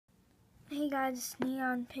Hey guys, it's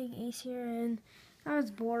Neon Pig Ace here, and I was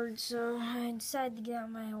bored, so I decided to get out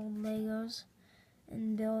my old Legos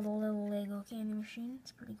and build a little Lego candy machine.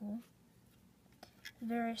 It's pretty cool.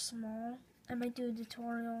 Very small. I might do a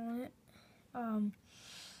tutorial on it.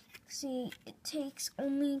 See, it takes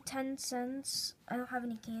only 10 cents. I don't have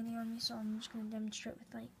any candy on me, so I'm just going to demonstrate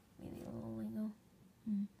with, like, maybe a little Lego.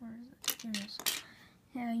 Where is it? Here it is.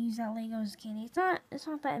 Yeah, I use that Lego as candy. It's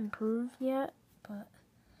not that improved yet, but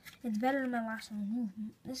it's better than my last one.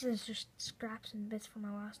 This is just scraps and bits from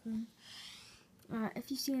my last one. If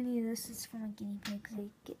you see any of this, it's from a guinea pig because they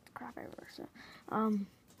get crap everywhere. So,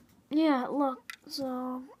 yeah, look. So,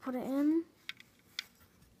 I'll put it in.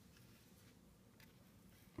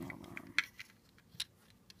 Hold on.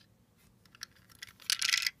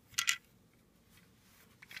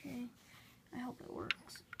 Okay, I hope it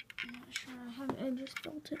works. I'm not sure. I just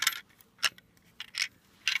built it.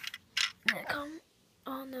 And it come.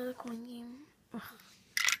 Oh no, the coin game. Ugh.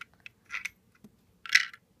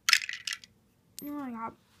 Oh, I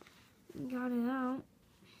got it out.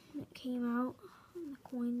 It came out. The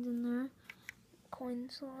coin's in there. Coin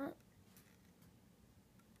slot.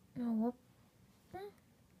 Oh, whoop.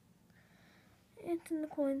 It's in the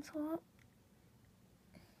coin slot.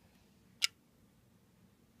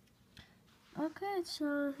 Okay,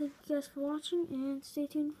 so thank you guys for watching, and stay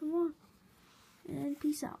tuned for more. And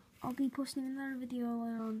peace out. I'll be posting another video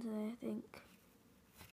later on today, I think.